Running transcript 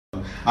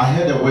I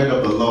heard the word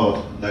of the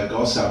Lord that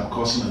God said, I'm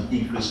causing an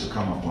increase to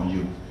come upon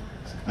you.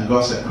 And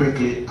God said,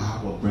 quickly,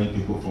 I will bring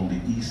people from the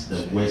east,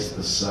 the west,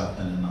 the south,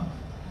 and the north.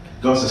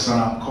 God said, son,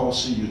 I'm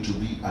causing you to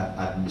be an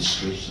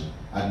administrator.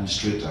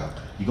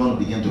 You're going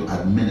to begin to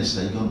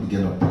administer. You're going to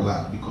begin to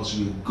plan because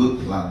you're a good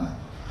planner.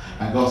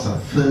 And God said,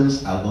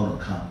 things are going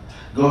to come.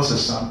 God said,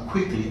 son,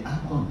 quickly,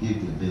 I'm going to give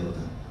you a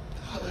building.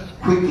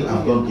 Quickly,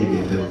 I'm going to give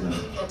you a building.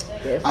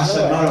 As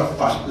a matter of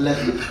fact,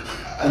 let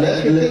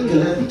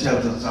me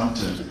tell you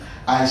something.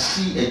 I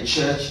see a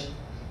church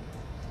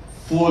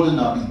folding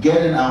up,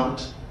 getting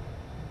out,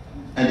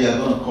 and they are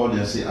going to call you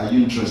and say, are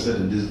you interested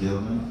in this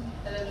building?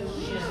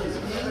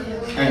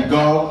 And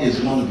God is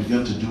going to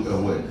begin to do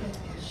a work.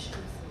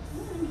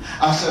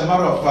 As a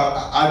matter of fact,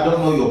 I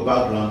don't know your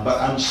background, but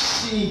I'm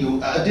seeing you.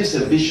 This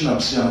is a vision I'm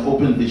seeing, an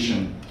open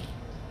vision.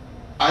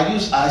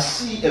 I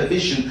see a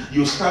vision.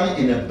 You're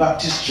standing in a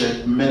Baptist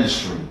church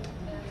ministry.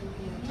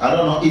 I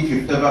don't know if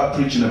you've ever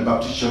preached in a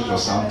Baptist church or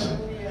something,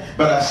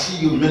 but I see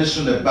you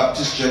ministering in a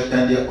Baptist church,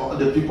 and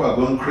the people are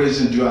going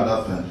crazy and doing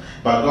other things.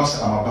 But God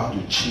said, I'm about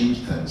to change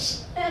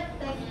things.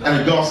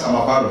 And God said, I'm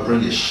about to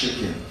bring a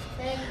shaking.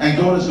 And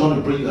God is going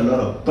to bring a lot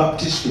of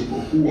Baptist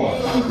people who are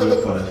hungry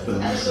for the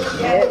things.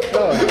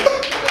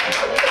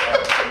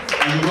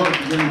 And you're going to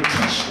begin to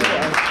teach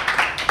them.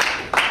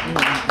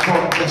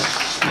 For the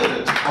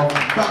spirit of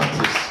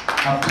Baptists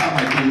have come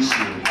against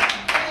you.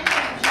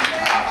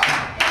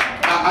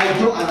 I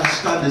don't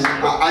understand this.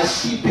 I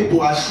see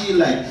people, I see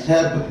like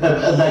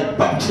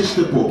Baptist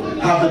people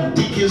having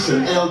deacons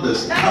and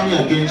elders coming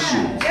against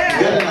you,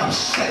 getting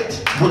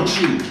upset with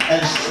you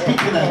and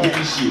speaking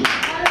against you.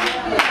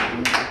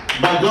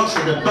 But God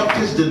said the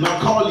Baptist did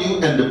not call you,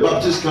 and the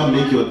Baptist can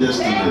make your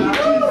destiny.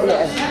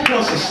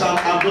 God said, son,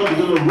 I'm going to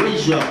begin to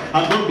raise you up.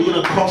 I'm going to begin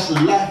to cause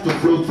life to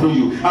flow through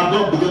you. I'm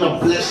going to begin to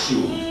bless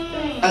you.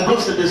 And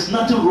God said, there's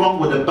nothing wrong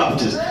with the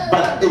Baptist.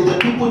 But if the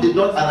people did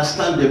not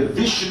understand the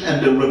vision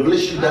and the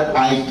revelation that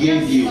I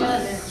gave you.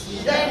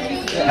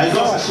 And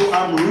God said, so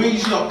I'm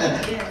raising up.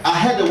 And I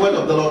heard the word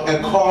of the Lord, a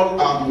call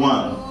out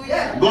one.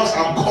 God said,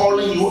 I'm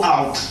calling you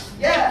out.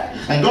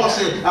 And God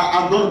said,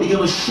 I'm going to begin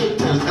to shake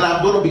things, and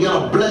I'm going to begin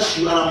to bless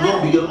you, and I'm going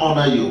to begin to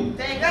honor you.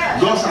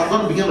 God said, I'm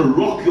going to begin to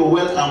rock your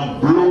world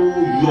and blow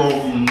your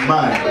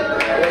mind.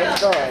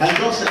 And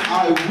God said,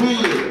 I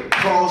will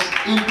cause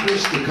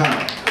increase to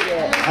come.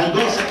 And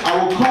God said,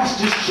 I will cause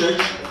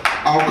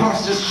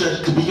this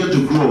church to begin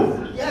to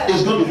grow.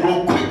 It's going to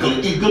grow quickly.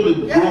 It's going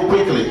to grow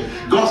quickly.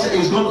 God said,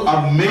 it's going to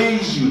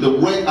amaze you the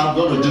way I'm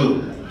going to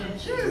do.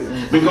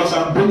 Because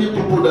I'm bringing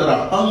people that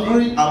are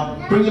hungry.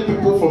 I'm bringing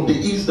people from the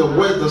east, the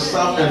west, the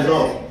south, and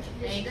north.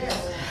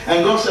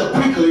 And God said,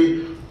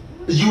 quickly,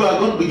 you are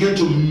going to begin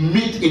to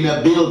meet in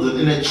a building,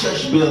 in a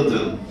church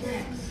building.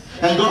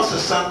 And God said,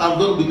 son, I'm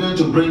going to begin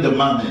to bring the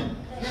money.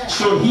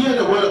 So here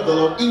the word of the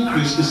Lord,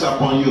 increase is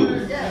upon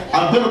you.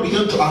 I'm going to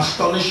begin to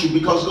astonish you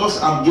because God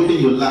said, I'm giving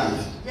you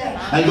life.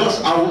 And God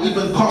said, I will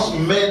even cause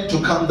men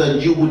to come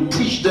that you will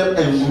teach them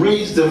and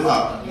raise them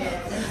up.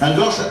 And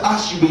God said,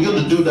 as you begin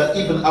to do that,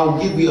 even I will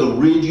give you a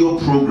radio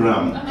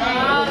program.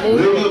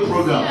 Radio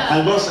program.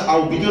 And God said, I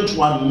will begin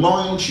to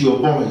anoint your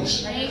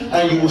voice.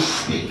 And you will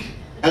speak.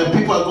 And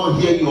people are going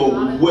to hear your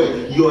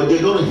word.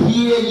 They're going to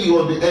hear you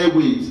on the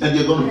airwaves. And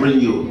they're going to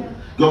bring you.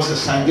 God said,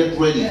 son, get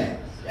ready.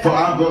 For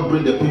I'm going to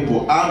bring the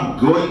people. I'm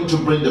going to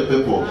bring the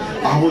people.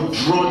 I will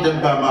draw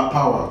them by my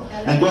power.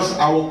 And God said,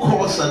 I will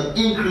cause an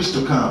increase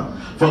to come.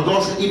 For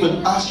God said,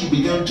 even as you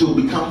begin to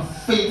become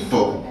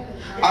faithful,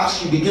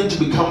 as you begin to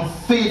become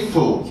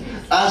faithful,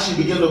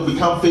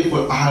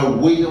 I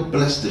will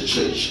bless the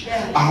church.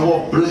 I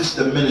will bless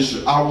the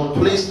ministry. I will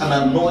place an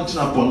anointing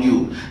upon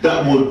you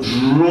that will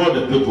draw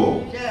the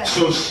people.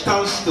 So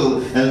stand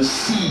still and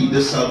see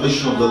the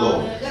salvation of the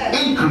Lord.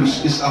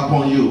 Increase is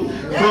upon you.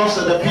 God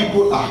said the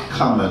people are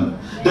coming.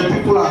 The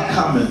people are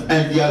coming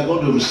and they are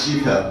going to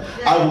receive help.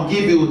 I will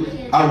give you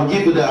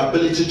the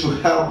ability to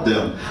help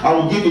them. I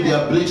will give you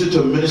the ability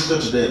to minister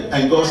to them.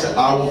 And God said,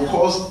 I will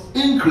cause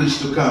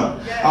increase to come.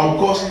 I will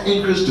cause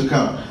increase to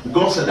come.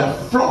 God said the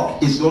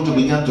flock is going to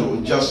begin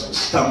to just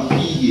stampede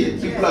here.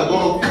 People are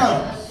going to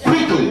come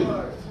quickly.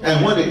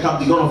 And when they come,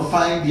 they're going to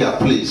find their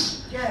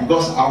place.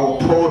 Because I will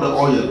pour the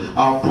oil,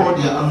 I'll pour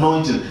the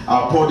anointing,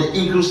 I'll pour the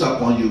increase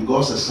upon you.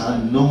 God says,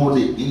 son, know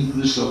the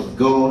increase of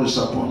God is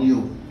upon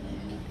you.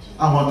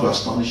 I want to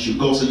astonish you.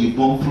 God said, you've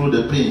gone through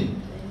the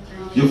pain.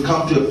 You've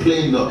come to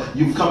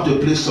a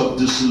place of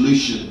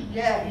dissolution,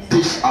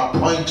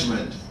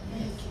 disappointment,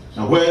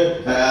 and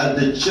where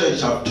the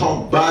church have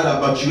talked bad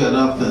about you and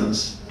other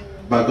things.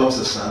 But God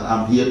says, son,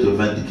 I'm here to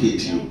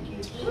vindicate you.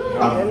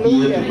 I'm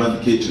here to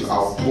vindicate you.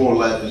 I'll pour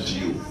life into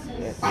you.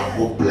 I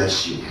will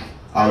bless you.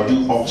 I'll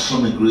do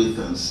awesome and great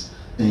things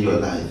in your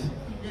life.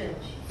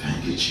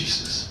 Thank you,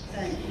 Jesus.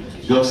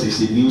 God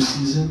says, it's a new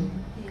season.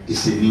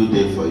 It's a new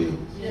day for you.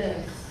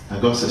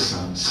 And God says,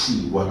 son,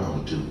 see what I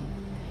will do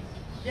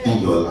in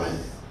your life.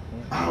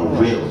 I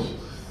will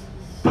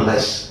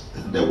bless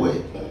the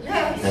way.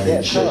 And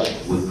the church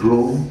will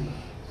grow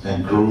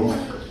and grow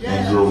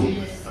and grow.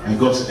 And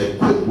God said, a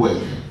quick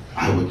work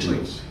I will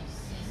do.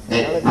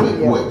 a quick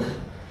work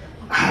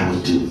I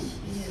will do.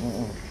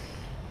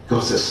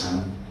 God says,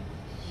 son,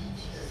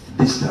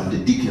 this time the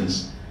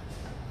deacons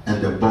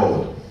and the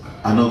board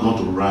are not going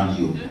to run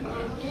you.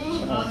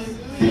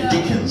 The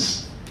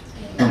deacons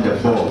and the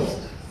board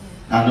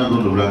are not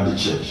going to run the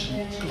church.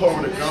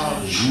 Glory to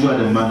God. You are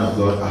the man of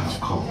God I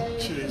have called.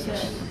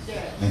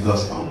 And God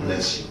said, I'll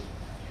bless you.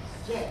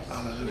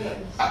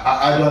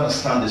 I don't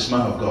understand this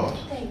man of God.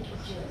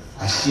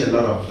 I see a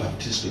lot of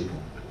Baptist people.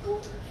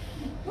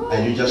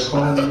 And you just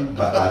call me,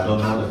 but I don't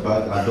know the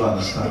Bible, I don't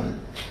understand it.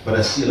 But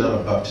I see a lot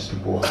of Baptist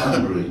people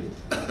hungry,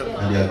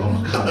 and they are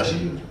going to come to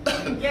you.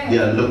 They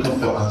are looking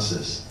for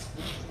answers.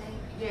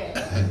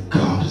 And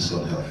God is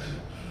going to help you.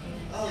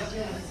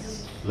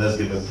 Let's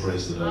give a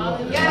praise to the Lord.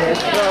 Praise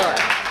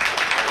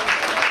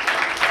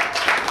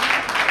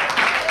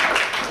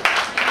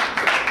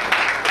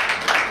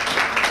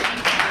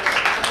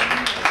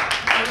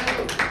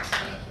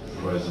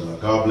the Lord.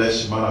 God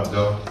bless you, man of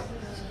God.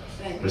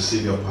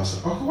 Receive your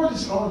pastor. Oh, what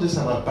is all this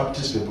about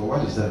Baptist people?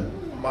 What is that?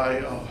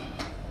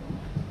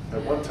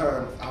 At one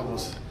time, I'm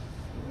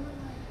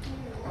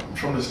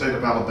from the state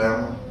of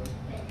Alabama.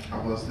 I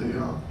was the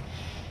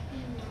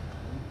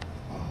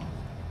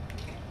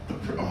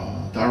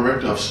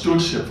director of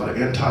stewardship for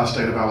the entire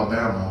state of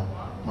Alabama.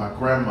 My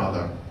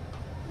grandmother,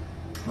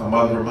 my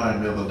mother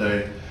reminded me the other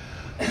day,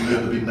 who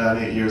lived to be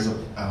 98 years of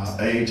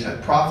age,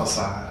 had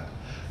prophesied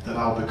that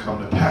I would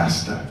become the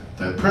pastor,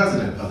 the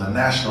president of the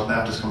National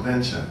Baptist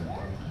Convention.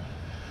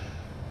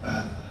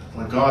 And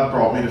when God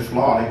brought me to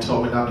Florida, He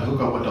told me not to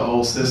hook up with the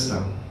old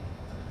system.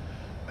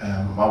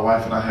 And my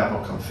wife and I have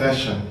a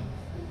confession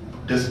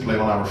displayed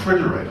on our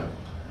refrigerator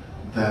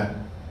that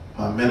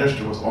my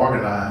ministry was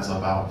organized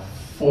about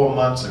 4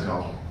 months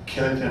ago,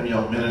 Kenneth and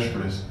Young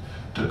Ministries,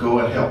 to go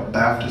and help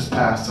Baptist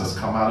pastors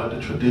come out of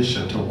the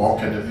tradition to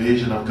walk in the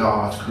vision of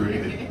God's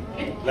created.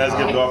 Let's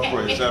give God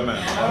praise. Amen.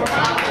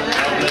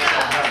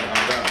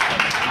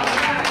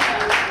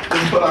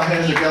 Let's put our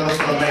hands together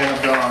for the man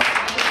of God.